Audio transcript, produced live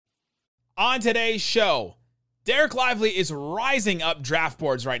On today's show, Dereck Lively is rising up draft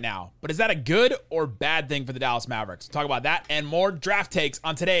boards right now. But is that a good or bad thing for the Dallas Mavericks? We'll talk about that and more draft takes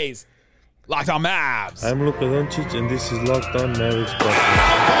on today's Locked On Mavs. I'm Luka Doncic, and this is Locked On Mavericks podcast.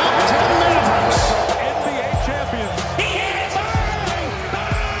 Mavericks, NBA champions. He is!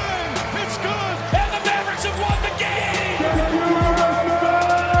 Bang! It's good! And the Mavericks have won the game!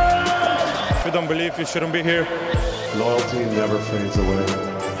 If you don't believe, you shouldn't be here. Loyalty never fades away.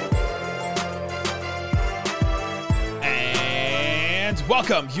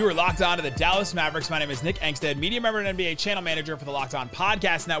 Welcome. You are locked on to the Dallas Mavericks. My name is Nick Engstead, media member and NBA channel manager for the Locked On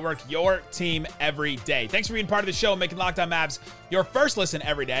Podcast Network, your team every day. Thanks for being part of the show, making Locked On Mavs your first listen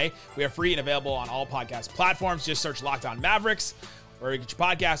every day. We are free and available on all podcast platforms. Just search Locked On Mavericks wherever you get your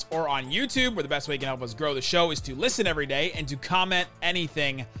podcasts, or on YouTube, where the best way you can help us grow the show is to listen every day and to comment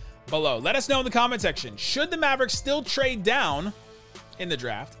anything below. Let us know in the comment section, should the Mavericks still trade down in the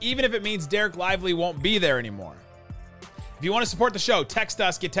draft, even if it means Dereck Lively won't be there anymore? If you want to support the show, text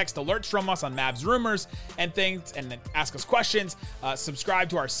us, get text alerts from us on Mavs rumors and things, and then ask us questions. Subscribe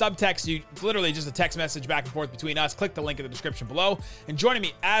to our subtext. It's literally just a text message back and forth between us. Click the link in the description below. And joining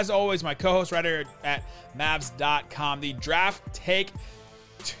me, as always, my co-host right here at Mavs.com, the draft take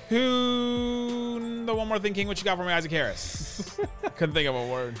to the One More Thing King. What you got for me, Isaac Harris? Couldn't think of a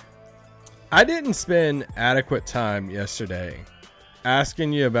word. I didn't spend adequate time yesterday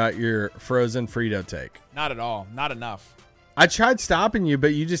asking you about your frozen Frito take. Not at all. Not enough. I tried stopping you,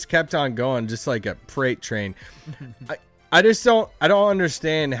 but you just kept on going, just like a freight train. I don't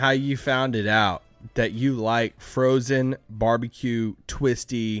understand how you found it out that you like frozen barbecue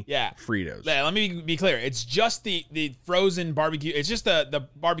twisty Fritos. Yeah, let me be clear. It's just the frozen barbecue. It's just the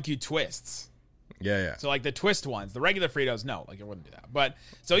barbecue twists. Yeah. So like the twist ones, the regular Fritos, no, like it wouldn't do that. But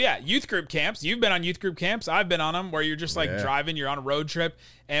so yeah, youth group camps. You've been on youth group camps. I've been on them where you're just like driving, you're on a road trip,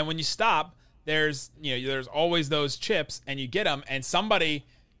 and when you stop, there's always those chips, and you get them, and somebody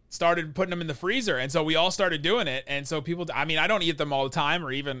started putting them in the freezer, and so we all started doing it. And so people, I mean, I don't eat them all the time,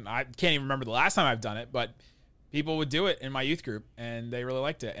 or even I can't even remember the last time I've done it, but people would do it in my youth group, and they really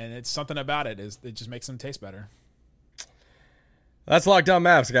liked it. And it's something about it it just makes them taste better. That's Locked On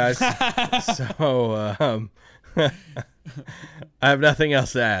Mavs, guys. So I have nothing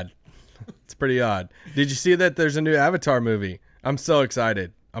else to add. It's pretty odd. Did you see that there's a new Avatar movie? I'm so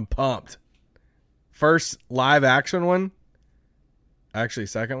excited. I'm pumped. First live action one. Actually,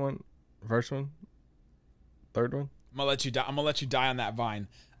 second one. First one. Third one. I'm gonna let you die on that vine.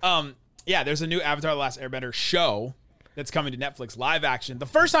 Yeah, there's a new Avatar: The Last Airbender show that's coming to Netflix, live action. The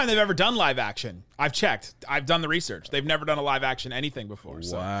first time they've ever done live action. I've checked. I've done the research. They've never done a live action anything before.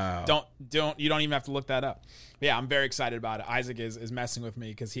 So wow. You don't even have to look that up. But yeah, I'm very excited about it. Isaac is messing with me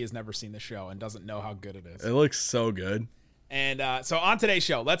because he has never seen the show and doesn't know how good it is. It looks so good. And so on today's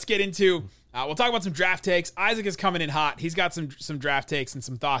show, let's get into, we'll talk about some draft takes. Isaac is coming in hot. He's got some draft takes and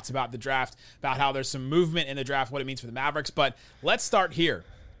some thoughts about the draft, about how there's some movement in the draft, what it means for the Mavericks. But let's start here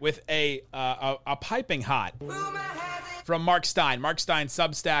with a piping hot from Mark Stein. Mark Stein's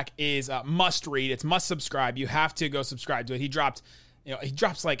Substack is must read. It's must subscribe. You have to go subscribe to it. He drops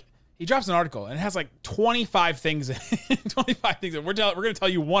an article, and it has like 25 things in it. 25 things. We're going to tell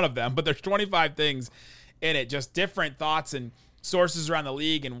you one of them, but there's 25 things in it, just different thoughts and sources around the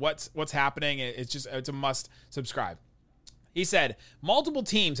league and what's happening. It's a must subscribe. He said, multiple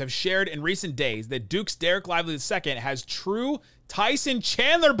teams have shared in recent days that Duke's Dereck Lively II has true Tyson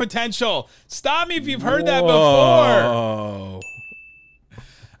Chandler potential. Stop me if you've heard that before.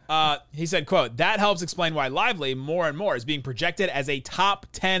 He said, quote, that helps explain why Lively more and more is being projected as a top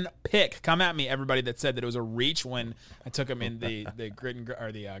 10 pick. Come at me, everybody that said that it was a reach when I took him in the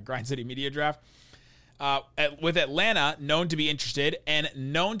Grind City Media Draft. With Atlanta known to be interested and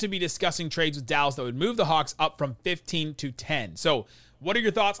known to be discussing trades with Dallas that would move the Hawks up from 15 to 10. So what are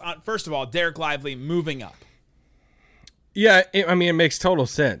your thoughts on, first of all, Dereck Lively moving up? Yeah, it makes total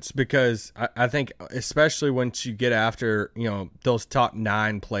sense because I think especially once you get after, those top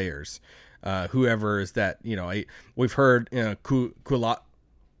 9 players, whoever is that, we've heard, Koulibaly.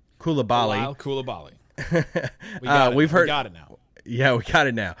 We got it now. Yeah, we got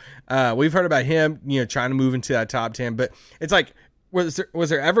it now. We've heard about him, trying to move into that top 10, but it's like, was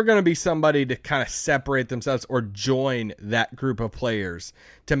there ever going to be somebody to kind of separate themselves or join that group of players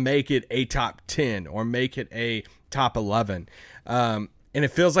to make it a top 10 or make it a top 11? And it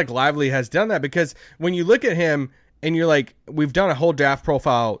feels like Lively has done that because when you look at him and you're like, we've done a whole draft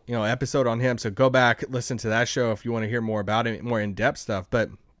profile, episode on him. So go back, listen to that show if you want to hear more about him, more in-depth stuff. But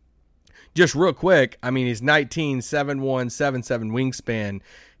just real quick, I mean, he's 19, 7'1", 7'7" wingspan.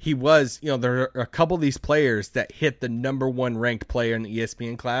 He was, there are a couple of these players that hit the number one ranked player in the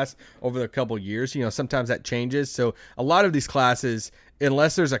ESPN class over the couple of years. Sometimes that changes. So a lot of these classes,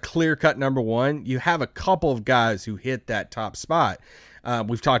 unless there's a clear-cut number one, you have a couple of guys who hit that top spot.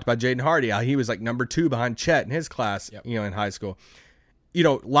 We've talked about Jaden Hardy. He was like number 2 behind Chet in his class, in high school.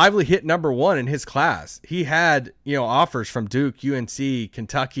 Lively hit number 1 in his class. He had, offers from Duke, UNC,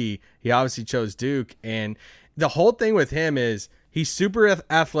 Kentucky. He obviously chose Duke. And the whole thing with him is he's super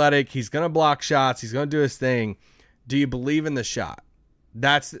athletic. He's going to block shots. He's going to do his thing. Do you believe in the shot?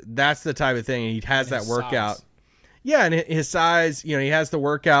 That's the type of thing. He has that workout. Size. Yeah, and his size, he has the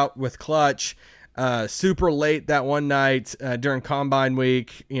workout with clutch. Super late that one night during Combine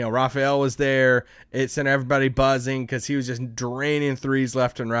Week. Raphael was there. It sent everybody buzzing because he was just draining threes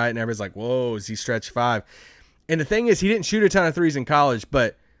left and right, and everybody's like, whoa, is he stretch 5? And the thing is, he didn't shoot a ton of threes in college,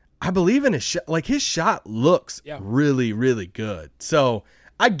 but I believe in his shot. Like, his shot looks really, really good. So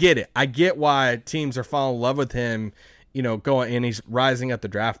I get it. I get why teams are falling in love with him, going, and he's rising up the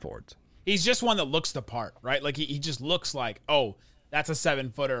draft boards. He's just one that looks the part, right? Like, he just looks like, oh, that's a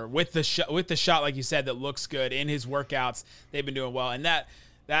 7-footer with the shot, like you said, that looks good in his workouts. They've been doing well, and that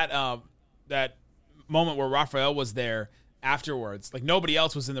moment where Raphael was there afterwards, like nobody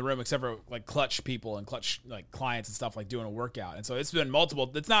else was in the room except for like clutch people and clutch like clients and stuff, like doing a workout. And so it's been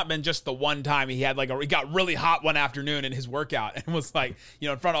multiple. It's not been just the one time he had he got really hot one afternoon in his workout and was like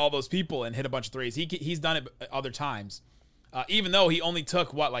in front of all those people and hit a bunch of threes. He's done it other times, even though he only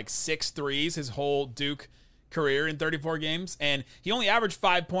took 6 threes his whole Duke career in 34 games, and he only averaged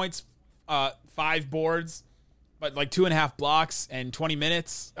 5 points, 5 boards, but 2.5 blocks and 20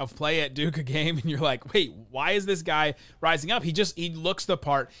 minutes of play at Duke a game. And you're like, wait, why is this guy rising up? He looks the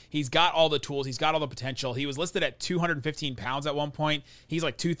part. He's got all the tools. He's got all the potential. He was listed at 215 pounds at one point. He's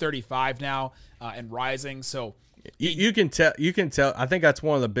 235 now and rising. So you can tell. I think that's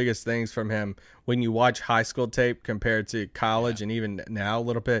one of the biggest things from him when you watch high school tape compared to college and even now a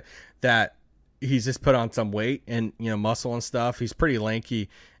little bit, that he's just put on some weight and, muscle and stuff. He's pretty lanky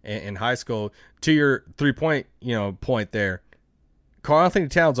in high school. To your 3-point, point there, Karl-Anthony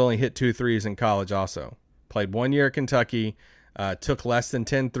Towns only hit 2 threes in college also. Played 1 year at Kentucky, took less than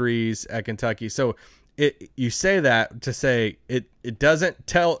 10 threes at Kentucky. So you say that to say it doesn't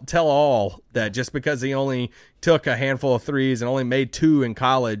tell all that just because he only took a handful of threes and only made 2 in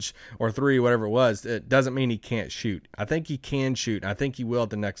college or 3, whatever it was, it doesn't mean he can't shoot. I think he can shoot. I think he will at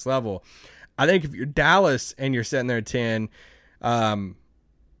the next level. I think if you're Dallas and you're sitting there at 10,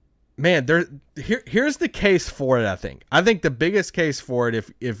 here's the case for it. I think the biggest case for it,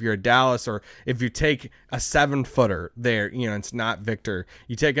 if you're Dallas, or if you take a 7-footer there, it's not Victor,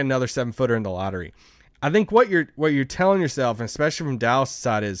 you take another 7-footer in the lottery. I think what you're telling yourself, and especially from Dallas'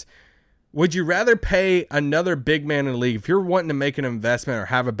 side, is, would you rather pay another big man in the league if you're wanting to make an investment or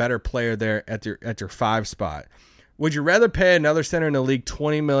have a better player there at your 5 spot? Would you rather pay another center in the league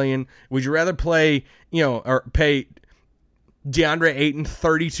 $20 million? Would you rather play, or pay DeAndre Ayton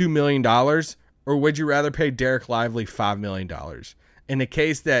 $32 million? Or would you rather pay Dereck Lively $5 million? In the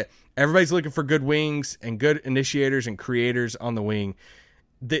case that everybody's looking for good wings and good initiators and creators on the wing,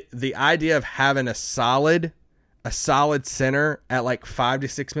 the idea of having a solid center at $5 to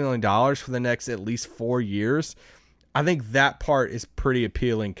 $6 million for the next at least 4 years, I think that part is pretty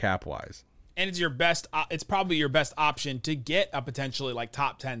appealing cap-wise. And it's probably your best option to get a potentially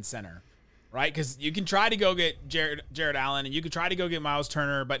top 10 center, right? Because you can try to go get Jared Allen, and you can try to go get Miles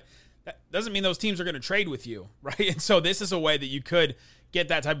Turner, but that doesn't mean those teams are going to trade with you, right? And so this is a way that you could get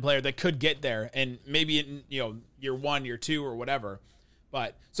that type of player that could get there, and maybe in year 1, year 2, or whatever.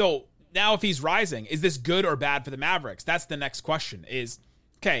 But so now, if he's rising, is this good or bad for the Mavericks? That's the next question. Is,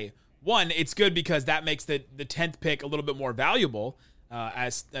 okay, one, it's good because that makes the 10th pick a little bit more valuable.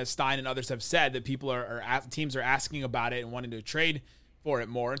 As Stein and others have said, that teams are asking about it and wanting to trade for it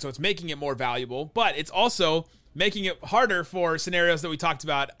more. And so it's making it more valuable, but it's also making it harder for scenarios that we talked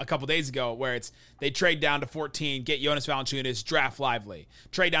about a couple days ago, where they trade down to 14, get Jonas Valanciunas, draft Lively.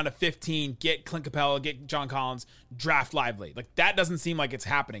 Trade down to 15, get Clint Capella, get John Collins, draft Lively. That doesn't seem like it's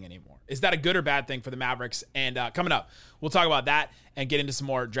happening anymore. Is that a good or bad thing for the Mavericks? And coming up, we'll talk about that and get into some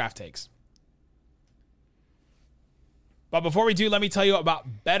more draft takes. But before we do, let me tell you about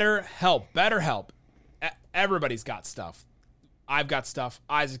BetterHelp. BetterHelp. Everybody's got stuff. I've got stuff.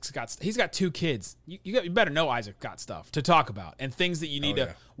 Isaac's got stuff. He's got 2 kids. You better know Isaac got stuff to talk about and things that you need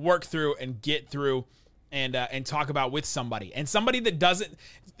to work through and get through and talk about with somebody. And somebody that doesn't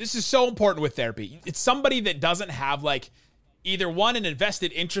 – this is so important with therapy. It's somebody that doesn't have either one, an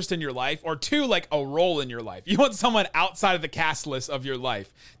invested interest in your life, or two, like a role in your life. You want someone outside of the cast list of your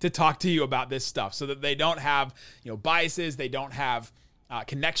life to talk to you about this stuff so that they don't have, biases. They don't have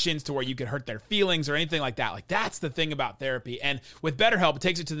connections to where you could hurt their feelings or anything like that. Like, that's the thing about therapy. And with BetterHelp, it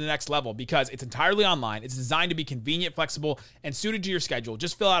takes it to the next level because it's entirely online. It's designed to be convenient, flexible, and suited to your schedule.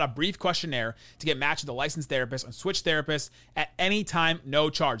 Just fill out a brief questionnaire to get matched with a licensed therapist and switch therapists at any time, no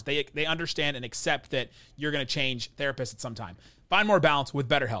charge. They understand and accept that you're going to change therapists at some time. Find more balance with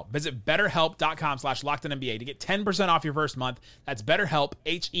BetterHelp. Visit betterhelp.com/LockedOnNBA to get 10% off your first month. That's BetterHelp,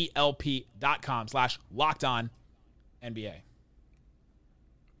 HELP.com/LockedOnNBA.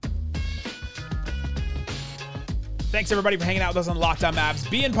 Thanks, everybody, for hanging out with us on Locked On Mavs,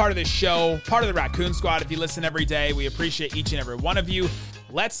 being part of this show, part of the Raccoon Squad. If you listen every day, we appreciate each and every one of you.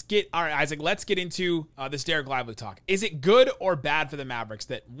 All right, Isaac, let's get into this Dereck Lively talk. Is it good or bad for the Mavericks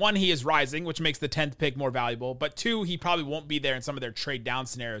that, one, he is rising, which makes the 10th pick more valuable, but two, he probably won't be there in some of their trade down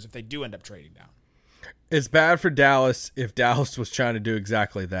scenarios if they do end up trading down? It's bad for Dallas if Dallas was trying to do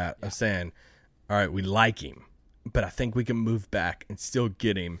exactly that, of saying, all right, we like him, but I think we can move back and still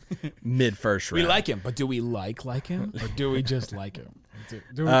get him mid-first round. We like him, but do we like him? Or do we just like him? Do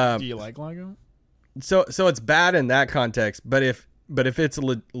you like him? So it's bad in that context, but if it's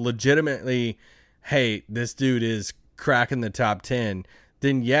legitimately, hey, this dude is cracking the top 10,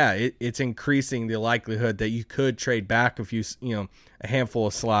 then yeah, it's increasing the likelihood that you could trade back a handful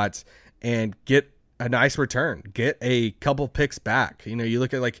of slots and get a nice return, get a couple picks back. You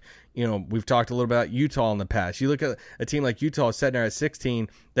look at we've talked a little about Utah in the past. You look at a team like Utah sitting there at 16,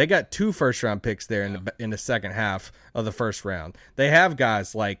 they got 2 first-round picks there in the second half of the first round. They have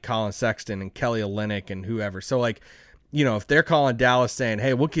guys like Colin Sexton and Kelly Olynyk and whoever. So, if they're calling Dallas saying,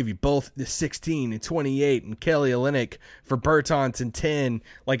 hey, we'll give you both the 16 and 28 and Kelly Olynyk for Bertans and 10,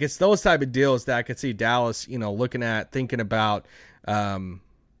 it's those type of deals that I could see Dallas, looking at, thinking about.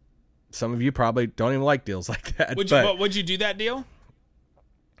 Some of you probably don't even like deals like that. Would you do that deal?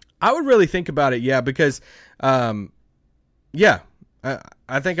 I would really think about it, yeah, because, I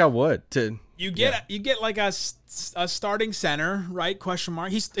think I would. You get like a starting center, right? Question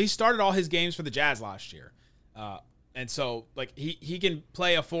mark. He started all his games for the Jazz last year, and so he can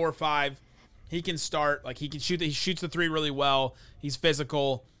play a 4 or 5. He can start, he can shoot. He shoots the 3 really well. He's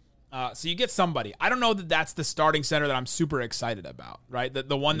physical. So you get somebody. I don't know that that's the starting center that I'm super excited about, right?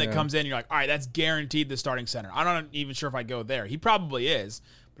 The one that comes in, you're like, all right, that's guaranteed the starting center. I'm not even sure if I go there. He probably is,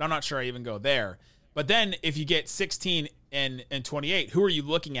 but I'm not sure I even go there. But then if you get 16 and 28, who are you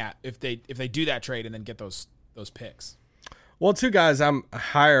looking at if they do that trade and then get those picks? Well, 2 guys I'm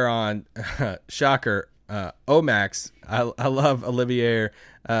higher on, shocker, Omax. I love Olivier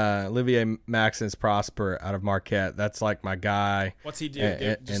Maxence Prosper out of Marquette. That's like my guy. What's he do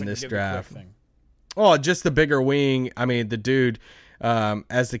in this draft? Oh, just the bigger wing. I mean, the dude,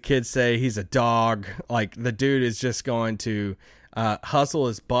 as the kids say, he's a dog. The dude is just going to hustle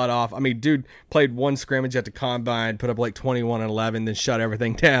his butt off. I mean, dude played 1 scrimmage at the combine, put up 21 and 11, then shut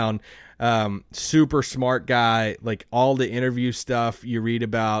everything down. Super smart guy. All the interview stuff you read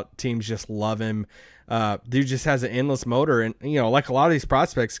about, teams just love him. Dude just has an endless motor, and like a lot of these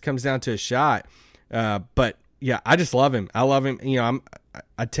prospects, it comes down to a shot. But yeah, I just love him. I love him.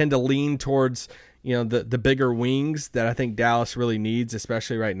 I tend to lean towards the bigger wings that I think Dallas really needs,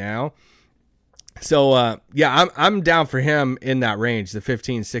 especially right now. So yeah, I'm down for him in that range, the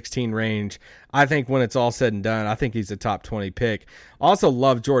 15-16 range. I think when it's all said and done, I think he's a top 20 pick. Also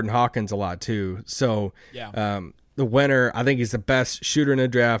love Jordan Hawkins a lot too. So yeah. The winner, I think he's the best shooter in the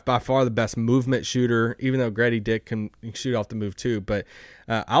draft, by far the best movement shooter, even though Grady Dick can shoot off the move too. But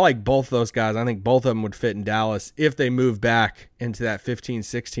I like both those guys. I think both of them would fit in Dallas if they move back into that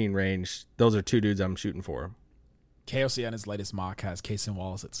 15-16 range. Those are 2 dudes I'm shooting for. KOC on his latest mock has Cason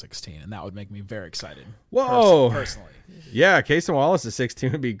Wallace at 16, and that would make me very excited. Whoa. Personally. Yeah, Cason Wallace at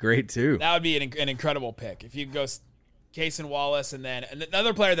 16 would be great too. That would be an incredible pick. If you go Cason Wallace, and then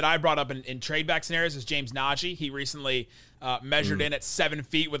another player that I brought up in trade back scenarios is James Najee. He recently measured in at 7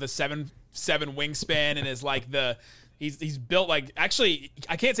 feet with a 7'7" wingspan, and is he's built actually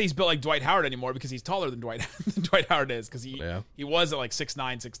I can't say he's built like Dwight Howard anymore because he's taller than Dwight Howard is, because he was at 6'9",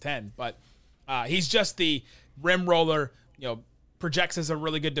 6'10", but he's just the rim roller, projects as a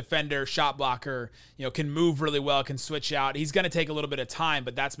really good defender, shot blocker, can move really well, can switch out. He's going to take a little bit of time,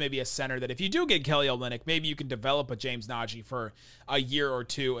 but that's maybe a center that if you do get Kelly Olynyk, maybe you can develop a James Najee for a year or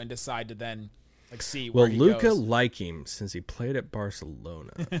 2 and decide to then see where he goes. Will Luka like him since he played at Barcelona?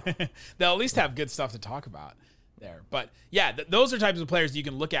 They'll at least have good stuff to talk about there. But yeah, those are types of players you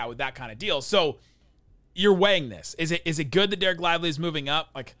can look at with that kind of deal. So you're weighing this. Is it good that Dereck Lively is moving up?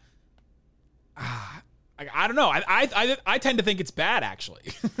 I don't know. I tend to think it's bad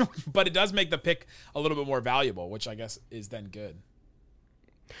actually, but it does make the pick a little bit more valuable, which I guess is then good.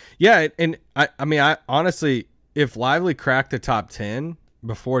 Yeah, and I mean, I honestly, if Lively cracked the top 10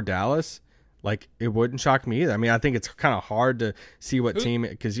 before Dallas, like it wouldn't shock me either. I mean, I think it's kind of hard to see what team,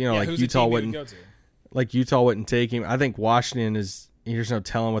 because like Utah wouldn't take him. I think Washington is. There's no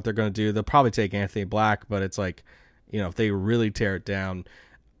telling what they're going to do. They'll probably take Anthony Black, but it's like, if they really tear it down,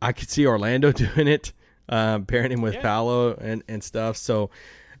 I could see Orlando doing it, pairing him with Paolo and stuff. So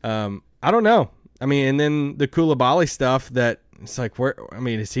I don't know. I mean, and then the Koulibaly stuff that it's like,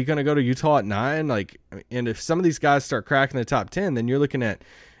 is he going to go to Utah at 9? Like, and if some of these guys start cracking the top 10, then you're looking at,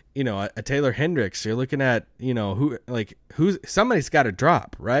 a Taylor Hendricks. You're looking at, who's somebody's got to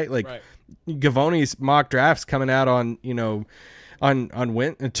drop, right? Like Gavoni's mock drafts coming out on,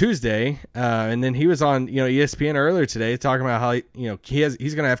 on Tuesday, and then he was on ESPN earlier today talking about how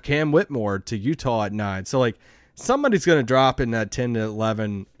he's going to have Cam Whitmore to Utah at 9. So like somebody's going to drop in that 10 to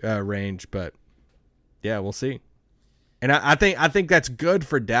 11 range, but yeah, we'll see. And I think that's good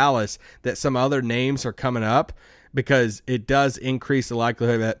for Dallas that some other names are coming up, because it does increase the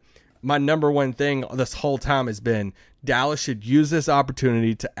likelihood that my number one thing this whole time has been Dallas should use this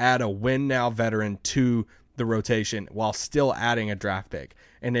opportunity to add a win now veteran to the rotation while still adding a draft pick.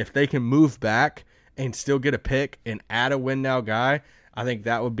 And if they can move back and still get a pick and add a win now guy, I think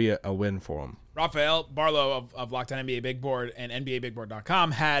that would be a win for them. Rafael Barlow of Locked On NBA Big Board and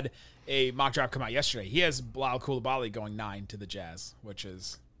NBABigBoard.com had a mock draft come out yesterday. He has Bilal Coulibaly going 9 to the Jazz, which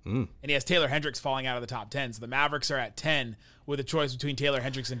is and he has Taylor Hendricks falling out of the top 10. So the Mavericks are at 10 with a choice between Taylor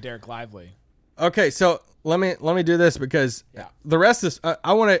Hendricks and Dereck Lively. Okay, so let me do this, because the rest is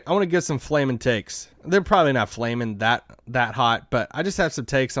I want to get some flaming takes. They're probably not flaming that hot, but I just have some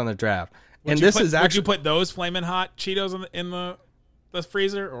takes on the draft. Would you put those flaming hot Cheetos in the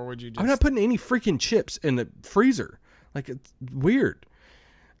freezer, or would you just... I'm not putting any freaking chips in the freezer. Like, it's weird.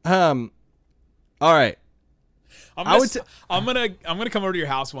 All right. I'm gonna come over to your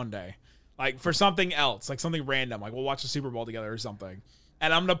house one day, like for something else, like something random, like we'll watch the Super Bowl together or something.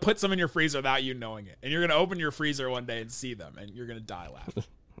 And I'm going to put some in your freezer without you knowing it. And you're going to open your freezer one day and see them. And you're going to die laughing.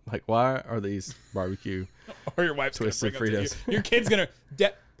 Like, why are these barbecue or your wife's going to bring them to you. Your kid's going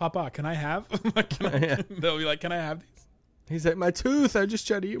to, Papa, can I have? They'll be like, can I have these? He's like, my tooth. I just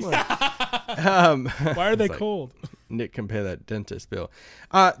tried to eat one. Why are they cold? Nick can pay that dentist bill.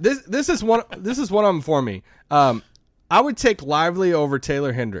 This is one of them for me. I would take Lively over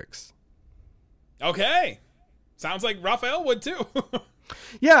Taylor Hendricks. Okay. Sounds like Rafael would too.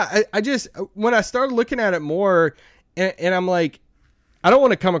 Yeah, I just, when I started looking at it more, and I'm like, I don't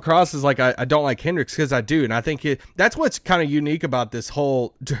want to come across as like I don't like Hendricks, because I do, and I think that's what's kind of unique about this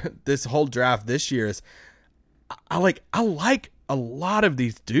whole draft this year is I like a lot of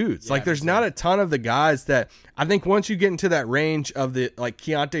these dudes. Like, there's not a ton of the guys that I think once you get into that range of the like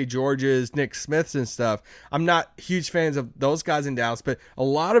Keontae Georges, Nick Smiths and stuff, I'm not huge fans of those guys in Dallas, but a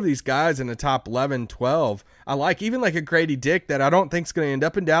lot of these guys in the top 11, 12, I like. Even like a Grady Dick that I don't think is going to end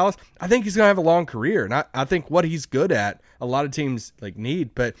up in Dallas. I think he's going to have a long career, and I think what he's good at, a lot of teams like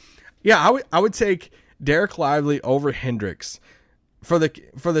need. But yeah, I would take Dereck Lively over Hendricks for the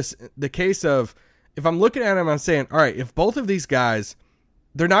case of, if I'm looking at him, I'm saying, all right, if both of these guys,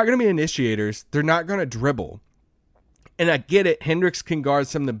 they're not going to be initiators, they're not going to dribble, and I get it, Hendricks can guard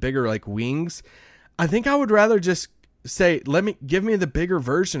some of the bigger like wings. I think I would rather just say, give me the bigger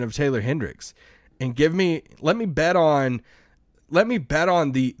version of Taylor Hendricks, and let me bet on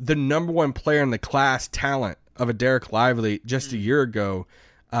the number one player in the class talent of a Dereck Lively just a year ago,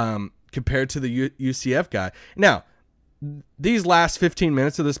 compared to the UCF guy. Now, these last 15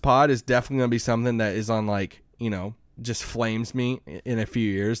 minutes of this pod is definitely going to be something that is on like, just flames me in a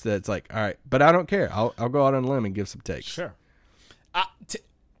few years. That's like, all right, but I don't care. I'll go out on a limb and give some takes. Sure.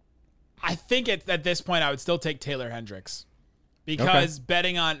 I think at this point I would still take Taylor Hendricks, because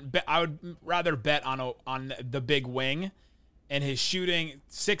I would rather bet on the big wing and his shooting.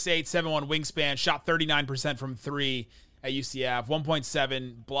 6'8", 7'1" wingspan, shot 39% from 3 at UCF,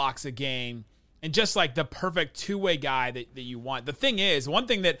 1.7 blocks a game. And just like the perfect two-way guy that you want. The thing is, one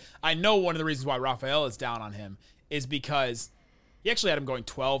thing that I know one of the reasons why Rafael is down on him is because he actually had him going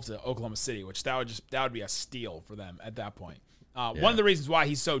 12 to Oklahoma City, which that would be a steal for them at that point. One of the reasons why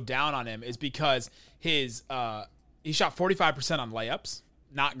he's so down on him is because he shot 45% on layups.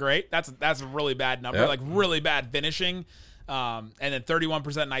 Not great. That's a really bad number, like really bad finishing. And then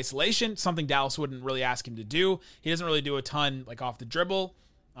 31% in isolation, something Dallas wouldn't really ask him to do. He doesn't really do a ton like off the dribble.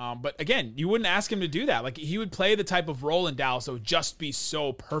 But again, you wouldn't ask him to do that. Like, he would play the type of role in Dallas that would just be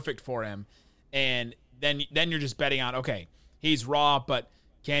so perfect for him. And then you're just betting on, okay, he's raw, but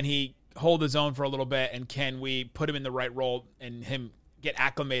can he hold his own for a little bit, and can we put him in the right role and him get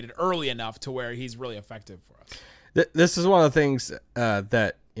acclimated early enough to where he's really effective for us? This is one of the things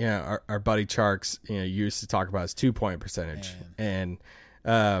that our buddy Charks used to talk about is 2-point percentage, and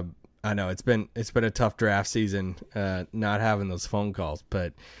I know it's been a tough draft season not having those phone calls,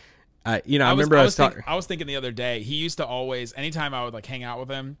 but I was thinking the other day, he used to always, anytime I would like hang out with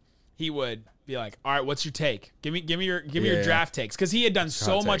him, he would be like, all right, what's your take? Give me your draft takes. Cause he had done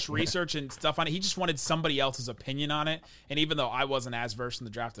so much research and stuff on it. He just wanted somebody else's opinion on it. And even though I wasn't as versed in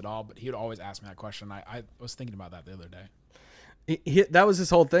the draft at all, but he would always ask me that question. I was thinking about that the other day. That was his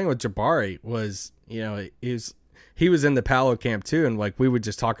whole thing with Jabari was, he was in the Paolo camp too. And like, we would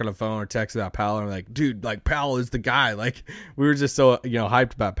just talk on the phone or text about Paolo and like, dude, like Paolo is the guy. Like we were just so,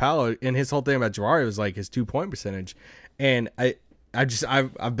 hyped about Paolo, and his whole thing about Jabari was like his 2-point percentage. And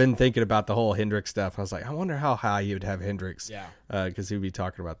I've been thinking about the whole Hendricks stuff. I was like, I wonder how high he would have Hendricks. Yeah. Cause he'd be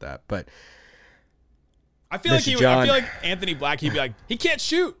talking about that, but I feel like Anthony Black, he'd be like, he can't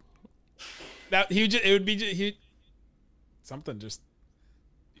shoot. Something just,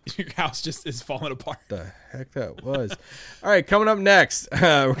 your house just is falling apart. The heck that was. All right, coming up next,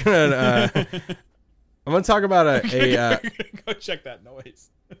 we're gonna. I'm gonna talk about a go check that noise.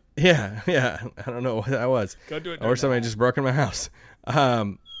 Yeah. I don't know what that was. Go do it. Or somebody just broke in my house.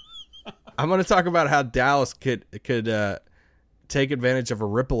 I'm gonna talk about how Dallas could take advantage of a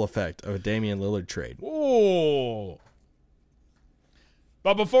ripple effect of a Damian Lillard trade. Ooh.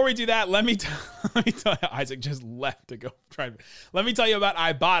 But before we do that, let me tell you, Isaac just left to go try. Let me tell you about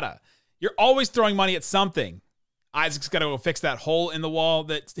Ibotta. You're always throwing money at something. Isaac's got to go fix that hole in the wall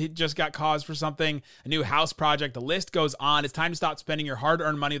that he just got caused for something, a new house project. The list goes on. It's time to stop spending your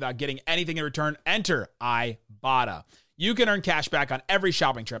hard-earned money without getting anything in return. Enter Ibotta. You can earn cash back on every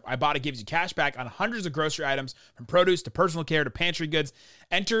shopping trip. Ibotta gives you cash back on hundreds of grocery items, from produce to personal care to pantry goods.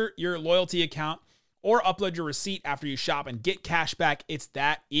 Enter your loyalty account or upload your receipt after you shop and get cash back. It's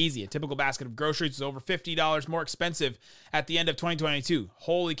that easy. A typical basket of groceries is over $50 more expensive at the end of 2022.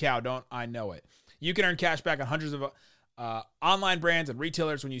 Holy cow, don't I know it. You can earn cash back on hundreds of online brands and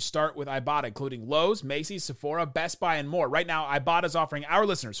retailers when you start with Ibotta, including Lowe's, Macy's, Sephora, Best Buy, and more. Right now, Ibotta is offering our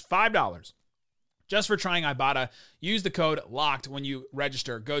listeners $5 just for trying Ibotta. Use the code LOCKED when you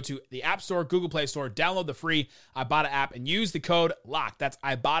register. Go to the App Store, Google Play Store, download the free Ibotta app, and use the code LOCKED. That's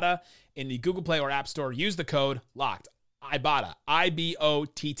Ibotta in the Google Play or App Store. Use the code LOCKED. Ibotta,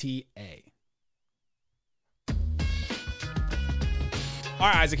 Ibotta. All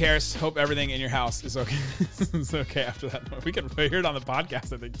right, Isaac Harris. Hope everything in your house is okay. It's okay after that. We can hear it on the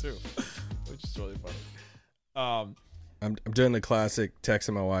podcast, I think, too, which is really funny. I'm doing the classic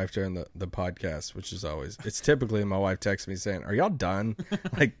texting my wife during the podcast, which is always, it's typically my wife texts me saying, are y'all done?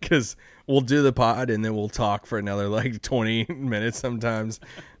 Like, because we'll do the pod and then we'll talk for another like 20 minutes sometimes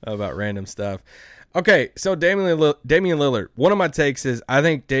about random stuff. Okay, so Damian Lillard. One of my takes is I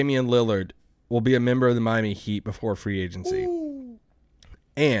think Damian Lillard will be a member of the Miami Heat before free agency. Ooh.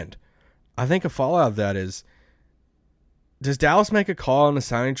 And I think a fallout of that is, does Dallas make a call on the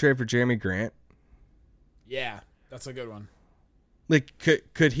signing trade for Jeremy Grant? Yeah. That's a good one. Like,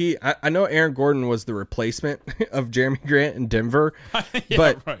 could he? I know Aaron Gordon was the replacement of Jeremy Grant in Denver,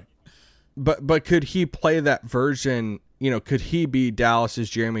 yeah, right. But could he play that version? Could he be Dallas's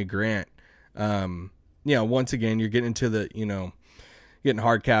Jeremy Grant? Once again, you're getting into the getting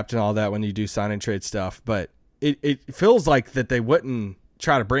hard capped and all that when you do sign and trade stuff. But it feels like that they wouldn't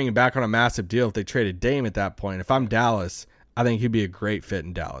try to bring him back on a massive deal if they traded Dame at that point. If I'm Dallas, I think he'd be a great fit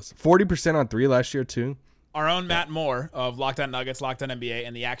in Dallas. 40% on 3 last year too. Our own Matt Moore of Locked On Nuggets, Locked On NBA,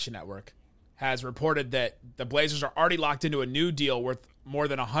 and the Action Network has reported that the Blazers are already locked into a new deal worth more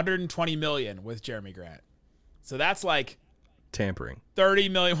than $120 million with Jeremy Grant. So that's like tampering. $30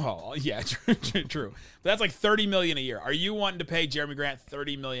 million. Well, yeah, true. But that's like $30 million a year. Are you wanting to pay Jeremy Grant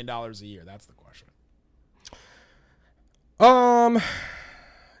 $30 million a year? That's the question.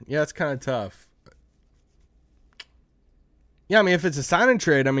 Yeah, it's kind of tough. Yeah, I mean, if it's a sign and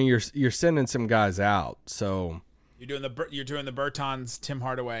trade, I mean, you're sending some guys out. So you're doing the Bertans, Tim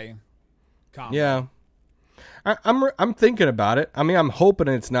Hardaway combo. Yeah, I'm thinking about it. I mean, I'm hoping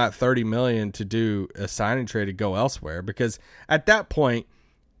it's not $30 million to do a sign and trade to go elsewhere, because at that point,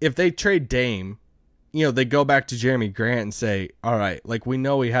 if they trade Dame, they go back to Jeremy Grant and say, all right, like, we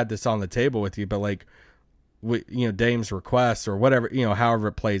know we had this on the table with you, but like, Dame's request or whatever, however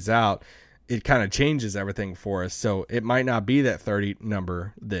it plays out, it kind of changes everything for us. So it might not be that 30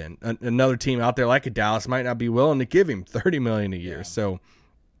 number then. Another team out there like a Dallas might not be willing to give him $30 million a year. Yeah. So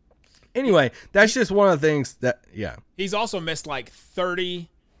anyway, that's just one of the things that, yeah. He's also missed like 30,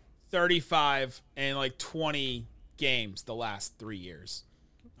 35, and like 20 games the last 3 years.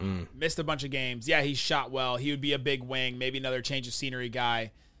 Missed a bunch of games. Yeah, he shot well. He would be a big wing, maybe another change of scenery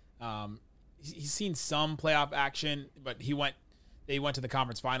guy. He's seen some playoff action, but they went to the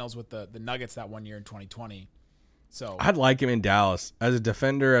conference finals with the Nuggets that one year in 2020. So I'd like him in Dallas as a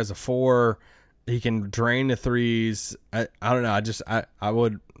defender, as a 4. He can drain the threes. I don't know. I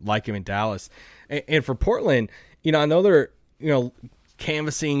would like him in Dallas. And for Portland, I know they're,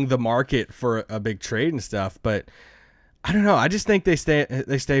 canvassing the market for a big trade and stuff, but I don't know. I just think they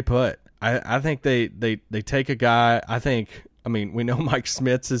stay put. I think they take a guy. We know Mike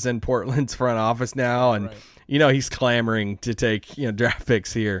Schmitz is in Portland's front office now, and right. He's clamoring to take draft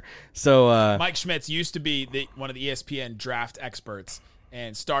picks here. So Mike Schmitz used to be one of the ESPN draft experts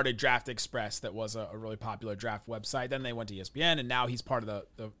and started Draft Express, that was a really popular draft website. Then they went to ESPN, and now he's part of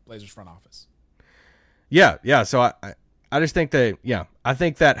the Blazers front office. Yeah. So I just think I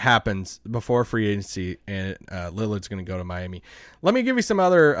think that happens before free agency, and Lillard's going to go to Miami. Let me give you some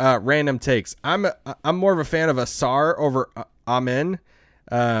other random takes. I'm more of a fan of Asar over Amen.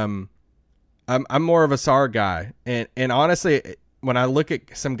 I'm more of a Asar guy, and honestly, when I look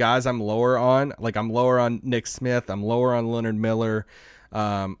at some guys, I'm lower on. Like, I'm lower on Nick Smith. I'm lower on Leonard Miller.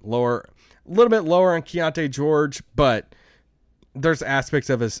 A little bit lower on Keontae George, but there's aspects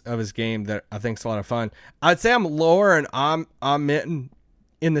of his game that I think is a lot of fun. I'd say I'm lower on Minton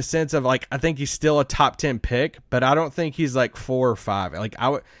in the sense of, like, I think he's still a top 10 pick, but I don't think he's like 4 or 5. Like,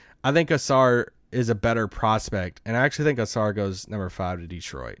 I think Asar is a better prospect, and I actually think Asar goes number 5 to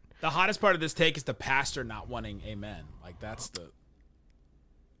Detroit. The hottest part of this take is the pastor not wanting Amen. Like, that's the.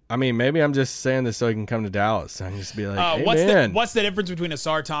 Maybe I'm just saying this so he can come to Dallas and just be like, hey, what's the difference between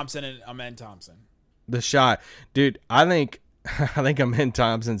Asar Thompson and Amen Thompson? The shot, dude. I think Amen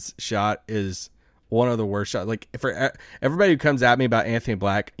Thompson's shot is one of the worst shots. Like, for everybody who comes at me about Anthony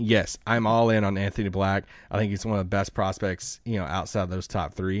Black, yes, I'm all in on Anthony Black. I think he's one of the best prospects, outside of those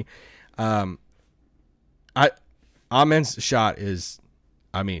top 3. Amen's shot is,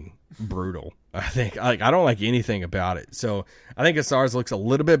 brutal. I think, I don't like anything about it. So I think Asar's looks a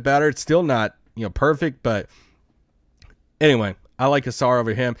little bit better. It's still not, perfect, but anyway, I like Asar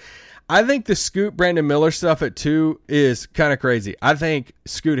over him. I think the Scoot Brandon Miller stuff at 2 is kind of crazy. I think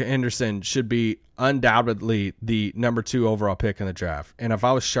Scoot Henderson should be undoubtedly the number 2 overall pick in the draft. And if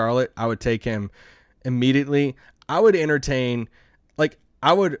I was Charlotte, I would take him immediately. I would entertain,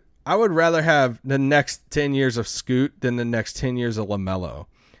 I would rather have the next 10 years of Scoot than the next 10 years of LaMelo.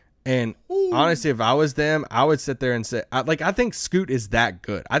 And honestly, if I was them, I would sit there and say, I think Scoot is that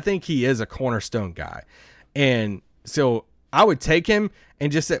good. I think he is a cornerstone guy. And so I would take him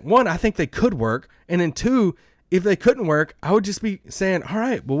and just say, 1, I think they could work. And then 2, if they couldn't work, I would just be saying, all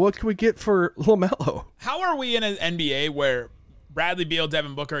right, well, what can we get for LaMelo? How are we in an NBA where Bradley Beal,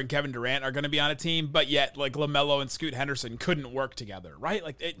 Devin Booker, and Kevin Durant are going to be on a team, but yet LaMelo and Scoot Henderson couldn't work together, right?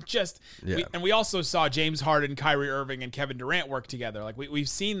 We also saw James Harden, Kyrie Irving, and Kevin Durant work together. Like, we've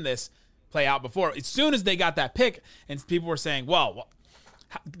seen this play out before. As soon as they got that pick, and people were saying, well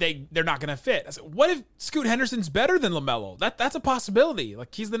they're not going to fit. I said, what if Scoot Henderson's better than LaMelo? That's a possibility.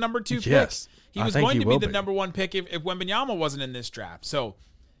 Like, he's the number 2 pick. Yes, he was going to be the number 1 pick if Wembanyama wasn't in this draft. So,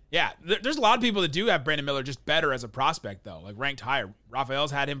 yeah, there's a lot of people that do have Brandon Miller just better as a prospect, though, like ranked higher.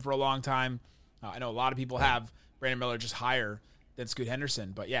 Raphael's had him for a long time. I know a lot of people have Brandon Miller just higher than Scoot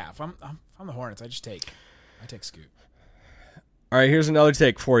Henderson. But, yeah, if I'm the Hornets, I take Scoot. All right, here's another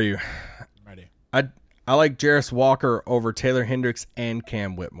take for you. I'm ready. I like Jarris Walker over Taylor Hendricks and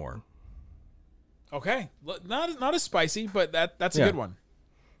Cam Whitmore. Okay. Not as spicy, but that's a good one.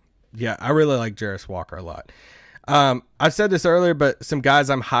 Yeah, I really like Jarris Walker a lot. I've said this earlier, but some guys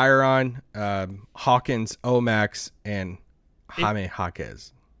I'm higher on, Hawkins, Omax, and Jaime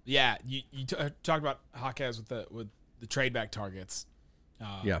Jaquez. Yeah, you talked about Jaquez with the trade back targets.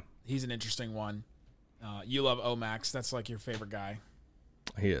 Yeah. He's an interesting one. You love Omax. That's like your favorite guy.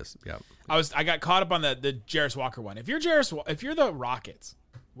 He is, yeah. I got caught up on the Jarris Walker one. If you're the Rockets,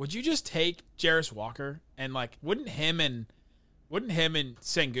 would you just take Jarris Walker and wouldn't him and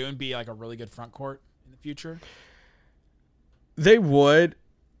Sengun be like a really good front court in the future? They would.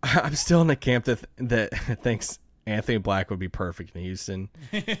 I'm still in the camp that thinks Anthony Black would be perfect in Houston.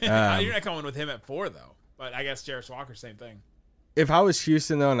 You're not going with him at 4 though. But I guess Jarris Walker, same thing. If I was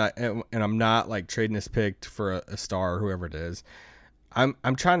Houston though, and I'm not trading this pick for a star or whoever it is, I'm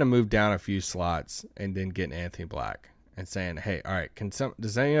trying to move down a few slots and then get Anthony Black and saying, hey, all right,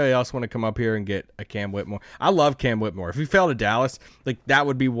 does anybody else want to come up here and get a Cam Whitmore? I love Cam Whitmore. If he fell to Dallas, that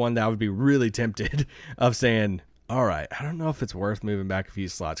would be one that I would be really tempted of saying, all right, I don't know if it's worth moving back a few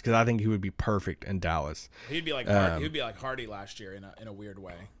slots because I think he would be perfect in Dallas. He'd be like Hardy last year in a weird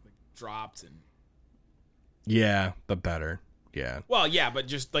way, dropped and. Yeah, but better. Yeah. Well, yeah, but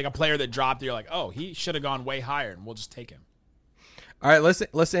just like a player that dropped, you're like, oh, he should have gone way higher, and we'll just take him. All right,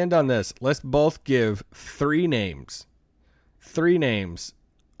 let's end on this. Let's both give 3 names. 3 names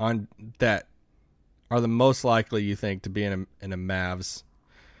on that are the most likely you think to be in a Mavs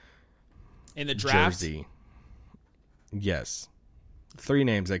In the draft? jersey. Yes. 3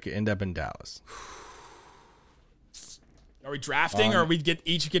 names that could end up in Dallas. Are we drafting, or we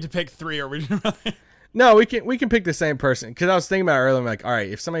each get to pick 3? Or we? No, we can pick the same person, because I was thinking about it earlier. I'm like, all right,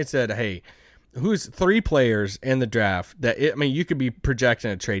 if somebody said, hey, who's 3 players in the draft that you could be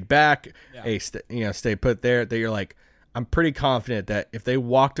projecting a trade back, stay put there, that you're like, I'm pretty confident that if they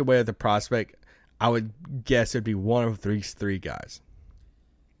walked away with a prospect, I would guess it'd be one of these 3 guys.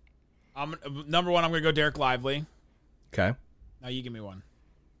 Number 1, I'm going to go Dereck Lively. Okay. Now you give me one.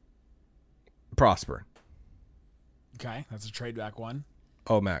 Prosper. Okay, that's a trade back one.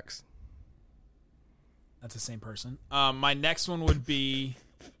 Max. That's the same person. My next one would be.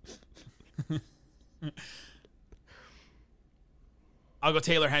 I'll go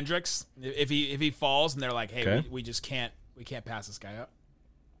Taylor Hendricks if he falls and they're like, hey, okay. we just can't pass this guy up.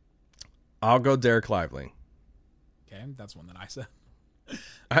 I'll go Dereck Lively. Okay, that's one that I said.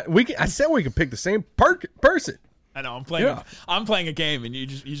 I said we could pick the same person. I know I'm playing a game, and you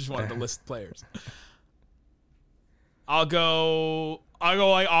just wanted to list players. I'll go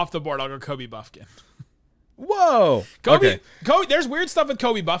like off the board. I'll go Kobe Buffkin. Whoa. Kobe, there's weird stuff with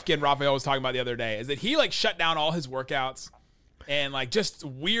Kobe Buffkin, Rafael was talking about the other day, is that he like shut down all his workouts and like just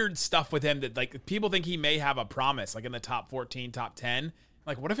weird stuff with him that like people think he may have a promise like in the top 14, top 10.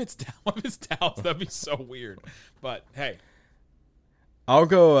 Like what if it's Dallas? That'd be so weird. But hey. I'll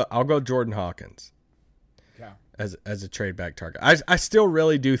go Jordan Hawkins. Okay. As a trade back target. I still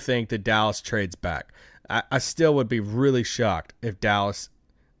really do think that Dallas trades back. I still would be really shocked if Dallas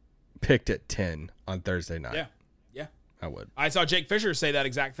picked at 10 on Thursday night. Yeah. I would. I saw Jake Fisher say that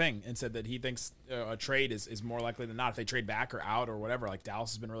exact thing and said that he thinks a trade is more likely than not if they trade back or out or whatever. Like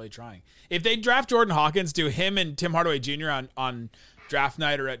Dallas has been really trying. If they draft Jordan Hawkins, do him and Tim Hardaway Jr. on draft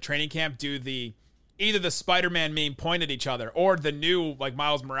night or at training camp, do either the Spider-Man meme point at each other or the new like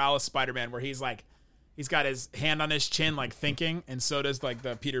Miles Morales Spider-Man where he's got his hand on his chin like thinking, and so does like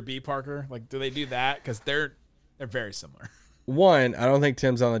the Peter B. Parker. Like, do they do that? Because they're very similar. 1, I don't think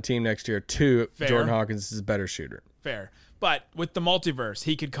Tim's on the team next year. 2, Fair. Jordan Hawkins is a better shooter. Fair. But with the multiverse,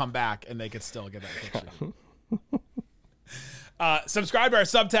 he could come back and they could still get that picture. Subscribe to our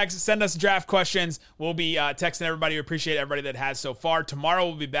subtext. Send us draft questions. We'll be texting everybody. We appreciate everybody that has so far. Tomorrow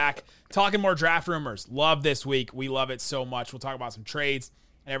we'll be back talking more draft rumors. Love this week. We love it so much. We'll talk about some trades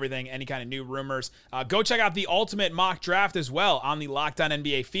and everything, any kind of new rumors. Go check out the Ultimate Mock Draft as well on the Locked On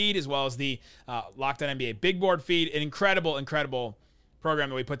NBA feed, as well as the Locked On NBA Big Board feed. An incredible program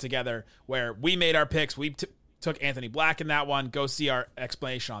that we put together where we made our picks. We took Anthony Black in that one. Go see our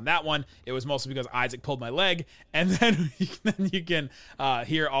explanation on that one. It was mostly because Isaac pulled my leg, and then you can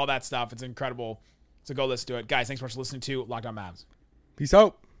hear all that stuff. It's incredible. So go listen to it. Guys, thanks so much for listening to Locked On Mavs. Peace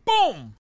out. Boom!